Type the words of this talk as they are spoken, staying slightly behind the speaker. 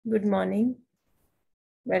Good morning.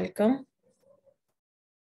 Welcome.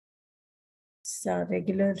 It's our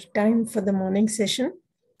regular time for the morning session.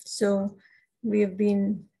 So we have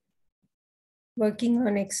been working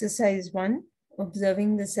on exercise 1,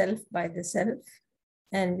 observing the self by the self.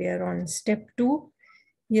 And we are on step 2.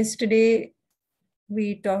 Yesterday,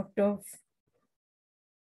 we talked of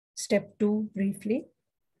step 2 briefly.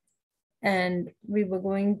 And we were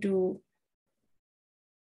going to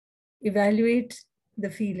evaluate the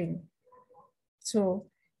feeling. So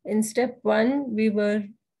in step 1, we were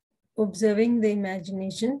observing the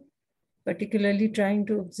imagination, particularly trying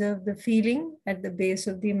to observe the feeling at the base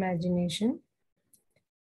of the imagination.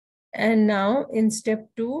 And now in step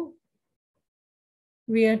 2,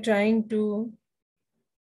 we are trying to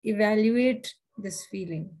evaluate this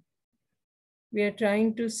feeling. We are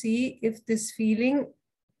trying to see if this feeling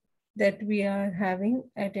that we are having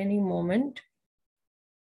at any moment,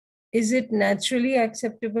 is it naturally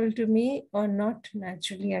acceptable to me or not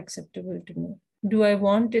naturally acceptable to me? Do I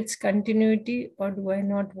want its continuity or do I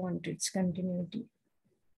not want its continuity?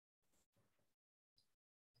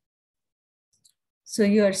 So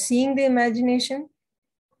you are seeing the imagination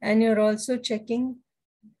and you're also checking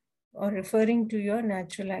or referring to your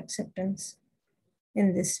natural acceptance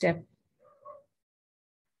in this step.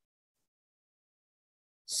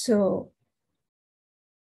 So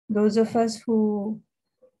those of us who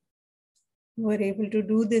were able to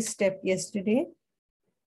do this step yesterday,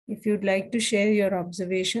 if you'd like to share your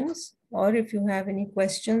observations or if you have any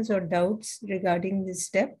questions or doubts regarding this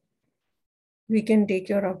step, we can take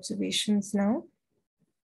your observations now.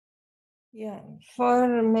 Yeah,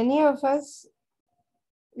 for many of us,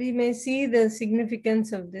 we may see the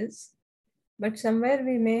significance of this, but somewhere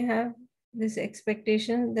we may have this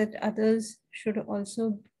expectation that others should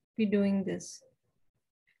also be doing this.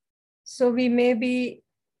 So we may be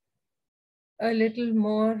a little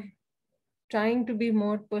more trying to be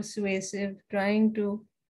more persuasive, trying to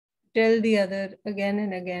tell the other again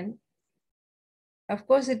and again. Of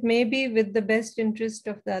course, it may be with the best interest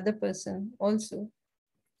of the other person also.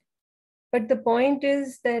 But the point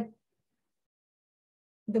is that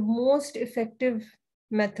the most effective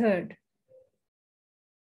method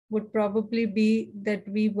would probably be that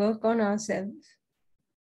we work on ourselves,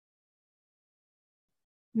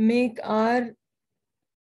 make our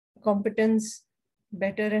competence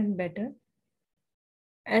better and better.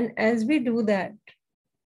 And as we do that,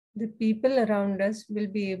 the people around us will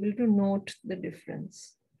be able to note the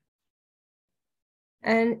difference.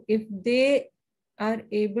 And if they are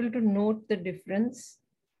able to note the difference,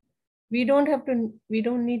 we don't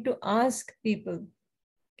need to ask people,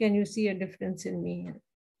 can you see a difference in me?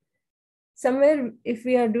 Somewhere, if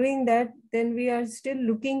we are doing that, then we are still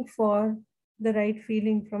looking for the right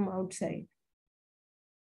feeling from outside.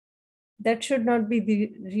 That should not be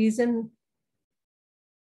the reason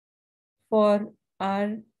for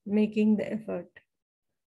our making the effort.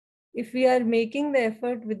 If we are making the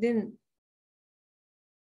effort within,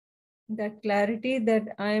 that clarity that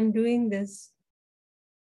I am doing this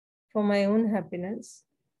for my own happiness,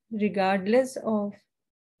 regardless of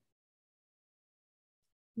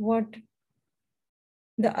what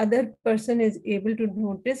the other person is able to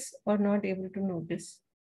notice or not able to notice.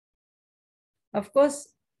 Of course,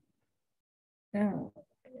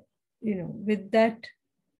 with that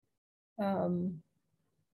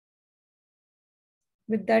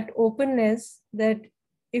openness, that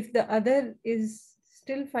if the other is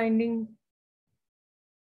still finding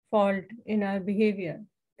fault in our behavior,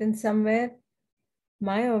 then somewhere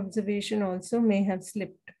my observation also may have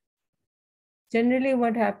slipped. Generally,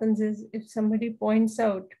 what happens is if somebody points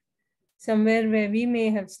out somewhere where we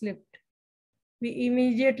may have slipped, we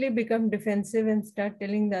immediately become defensive and start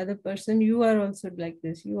telling the other person, you are also like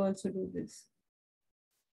this, you also do this.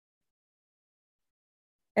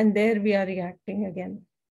 And there we are reacting again.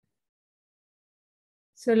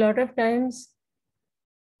 So a lot of times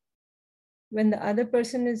when the other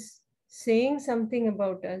person is saying something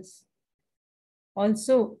about us,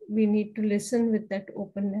 also we need to listen with that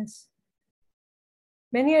openness.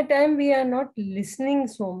 Many a time we are not listening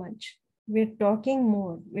so much. We're talking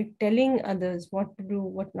more. We're telling others what to do,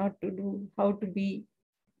 what not to do, how to be.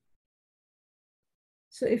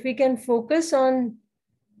 So if we can focus on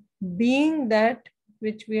being that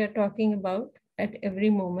which we are talking about at every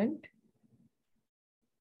moment,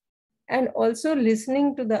 and also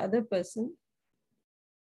listening to the other person,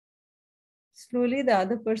 slowly the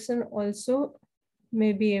other person also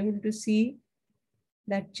may be able to see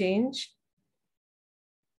that change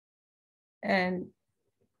and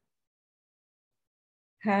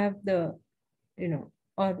have the,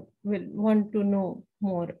 or will want to know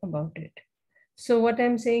more about it. So what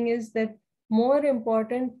I'm saying is that more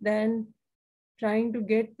important than trying to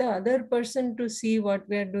get the other person to see what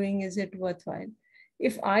we are doing, is it worthwhile?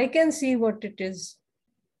 If I can see what it is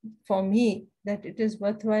for me, that it is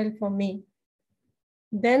worthwhile for me,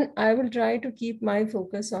 then I will try to keep my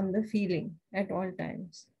focus on the feeling at all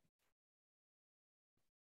times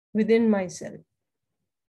within myself.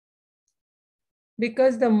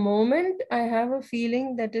 Because the moment I have a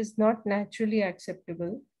feeling that is not naturally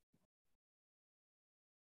acceptable,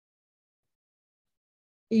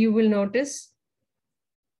 you will notice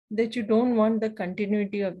that you don't want the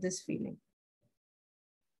continuity of this feeling.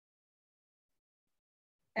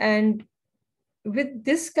 And with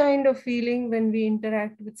this kind of feeling, when we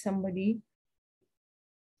interact with somebody,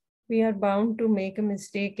 we are bound to make a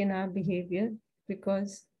mistake in our behavior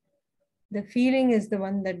because the feeling is the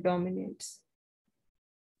one that dominates.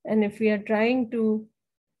 And if we are trying to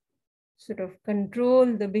sort of control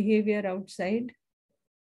the behavior outside,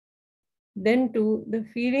 then too the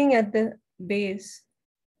feeling at the base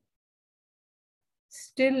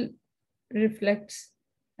still reflects,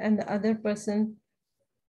 and the other person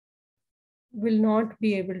will not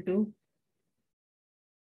be able to,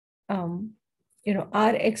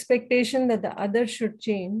 our expectation that the other should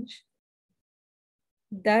change,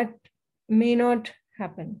 that may not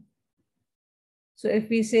happen. So if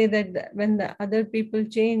we say that when the other people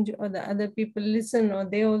change, or the other people listen, or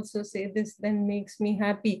they also say this, then makes me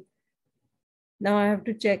happy. Now I have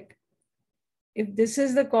to check. If this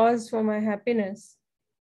is the cause for my happiness,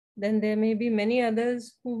 then there may be many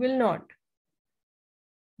others who will not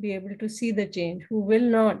be able to see the change, who will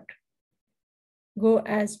not go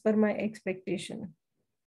as per my expectation.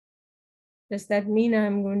 Does that mean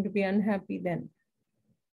I'm going to be unhappy then?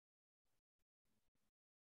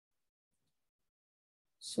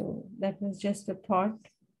 So that was just a thought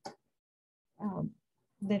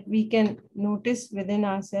that we can notice within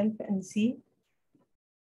ourselves and see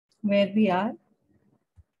where we are.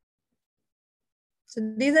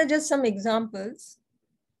 So these are just some examples.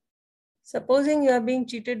 Supposing you are being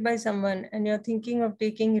cheated by someone and you're thinking of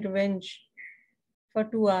taking revenge for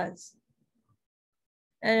 2 hours.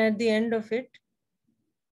 And at the end of it,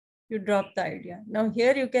 you drop the idea. Now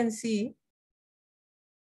here you can see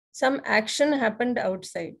some action happened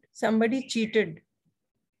outside. Somebody cheated,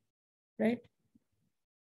 right?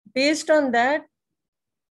 Based on that,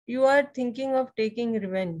 you are thinking of taking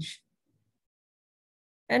revenge.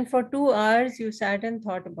 And for 2 hours, you sat and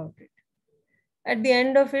thought about it. At the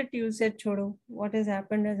end of it, you said, Chodo, what has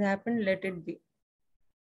happened, let it be.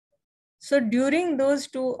 So during those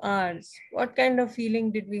 2 hours, what kind of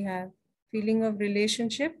feeling did we have? Feeling of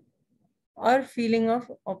relationship or feeling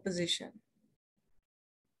of opposition?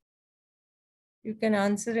 You can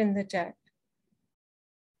answer in the chat.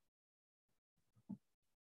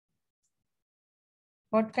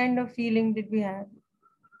 What kind of feeling did we have?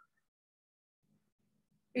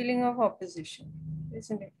 Feeling of opposition,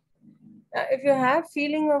 isn't it? Now, if you have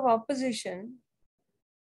feeling of opposition,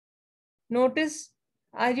 notice,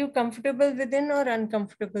 are you comfortable within or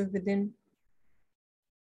uncomfortable within?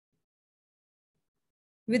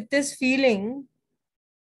 With this feeling,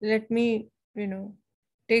 let me,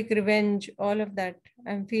 take revenge, all of that.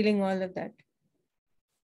 I'm feeling all of that.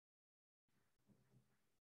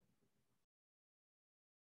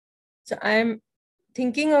 So I'm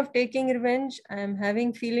thinking of taking revenge. I'm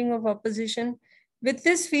having feeling of opposition. With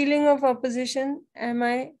this feeling of opposition, am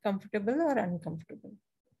I comfortable or uncomfortable?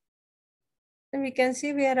 And we can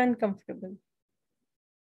see we are uncomfortable.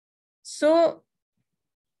 So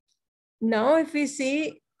now if we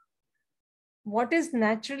see what is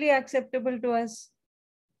naturally acceptable to us,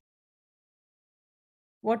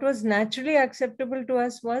 what was naturally acceptable to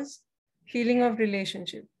us was feeling of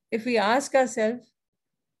relationship. If we ask ourselves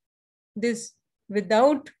this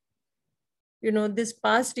without, this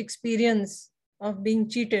past experience of being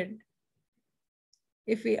cheated,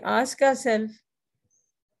 if we ask ourselves,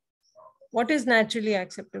 what is naturally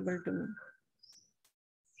acceptable to me?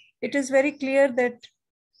 It is very clear that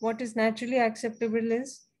what is naturally acceptable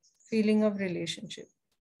is feeling of relationship.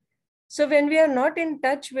 So when we are not in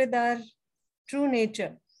touch with our true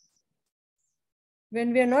nature,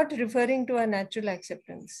 when we are not referring to our natural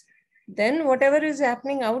acceptance, then whatever is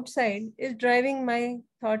happening outside is driving my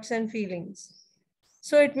thoughts and feelings.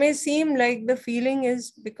 So it may seem like the feeling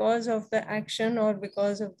is because of the action or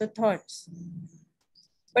because of the thoughts.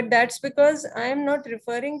 But that's because I am not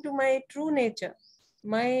referring to my true nature.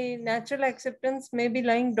 My natural acceptance may be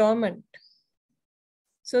lying dormant.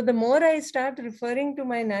 So the more I start referring to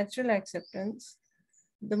my natural acceptance,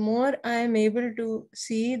 the more I am able to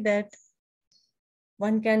see that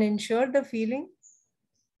one can ensure the feeling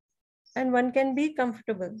and one can be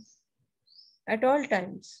comfortable at all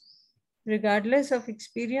times, regardless of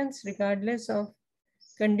experience, regardless of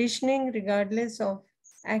conditioning, regardless of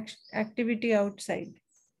activity outside.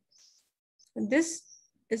 This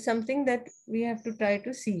is something that we have to try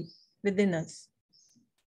to see within us.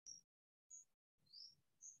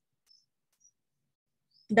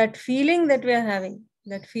 That feeling that we are having,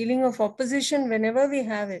 that feeling of opposition, whenever we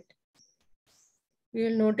have it, we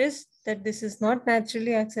will notice that this is not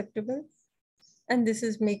naturally acceptable and this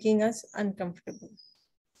is making us uncomfortable,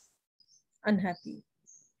 unhappy.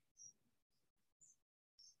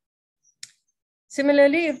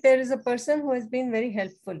 Similarly, if there is a person who has been very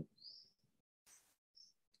helpful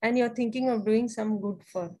and you're thinking of doing some good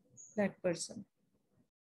for that person,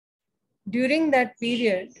 during that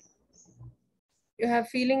period, you have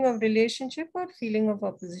feeling of relationship or feeling of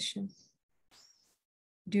opposition.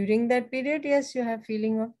 During that period, yes, you have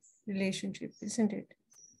feeling of relationship, isn't it?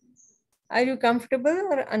 Are you comfortable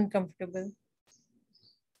or uncomfortable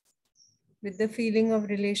with the feeling of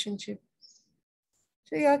relationship?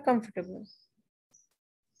 So you are comfortable.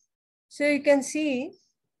 So you can see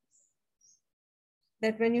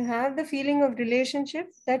that when you have the feeling of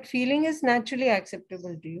relationship, that feeling is naturally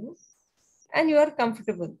acceptable to you and you are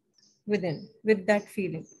comfortable with that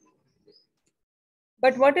feeling.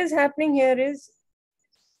 But what is happening here is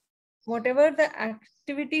whatever the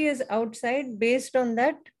activity is outside, based on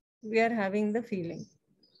that, we are having the feeling.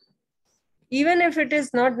 Even if it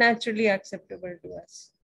is not naturally acceptable to us,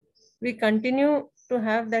 we continue to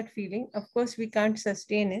have that feeling. Of course, we can't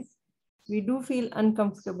sustain it. We do feel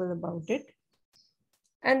uncomfortable about it.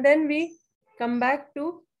 And then we come back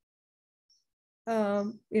to,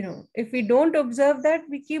 if we don't observe that,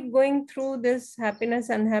 we keep going through this happiness,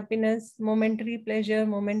 unhappiness, momentary pleasure,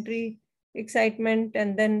 momentary excitement,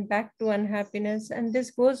 and then back to unhappiness. And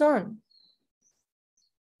this goes on.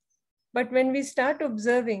 But when we start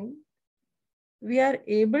observing, we are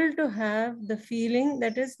able to have the feeling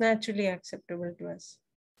that is naturally acceptable to us.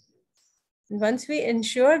 And once we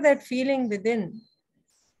ensure that feeling within,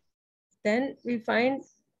 then we find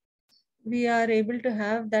we are able to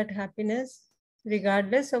have that happiness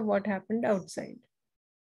regardless of what happened outside.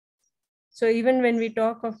 So even when we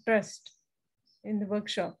talk of trust in the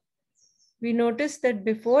workshop, we notice that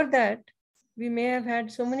before that, we may have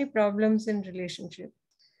had so many problems in relationship.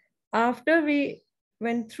 After we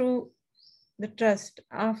went through the trust,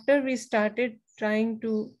 after we started trying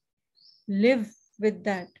to live with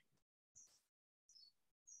that,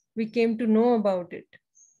 we came to know about it.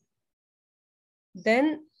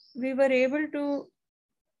 Then we were able to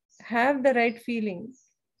have the right feeling,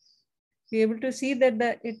 be able to see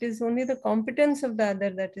that it is only the competence of the other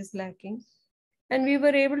that is lacking. And we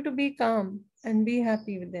were able to be calm and be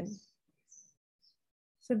happy with them.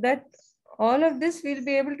 So that all of this we'll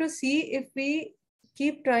be able to see if we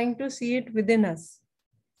keep trying to see it within us.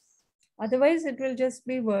 Otherwise, it will just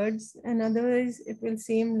be words, and otherwise it will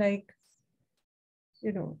seem like,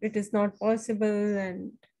 it is not possible,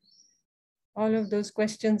 and all of those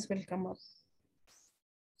questions will come up.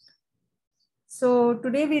 So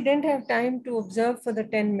today we didn't have time to observe for the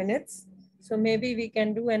 10 minutes. So maybe we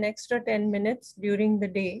can do an extra 10 minutes during the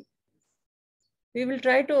day. We will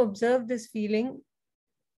try to observe this feeling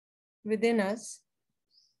within us.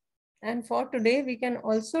 And for today, we can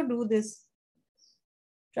also do this.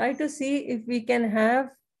 Try to see if we can have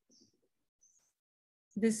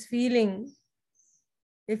this feeling,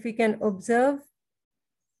 if we can observe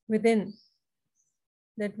within,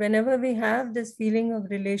 that whenever we have this feeling of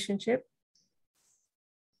relationship,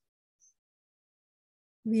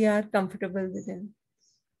 we are comfortable within.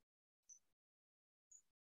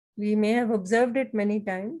 We may have observed it many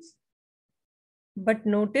times, but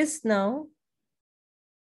notice now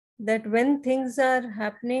that when things are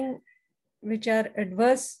happening which are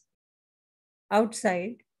adverse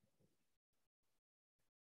outside,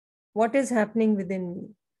 what is happening within me?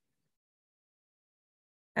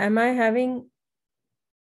 Am I having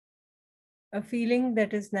a feeling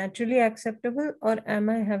that is naturally acceptable, or am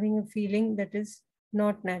I having a feeling that is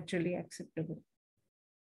not naturally acceptable?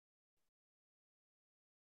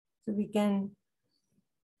 So we can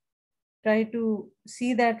try to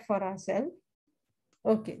see that for ourselves.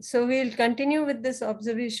 Okay, so we'll continue with this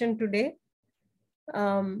observation today,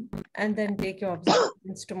 and then take your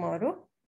observations tomorrow.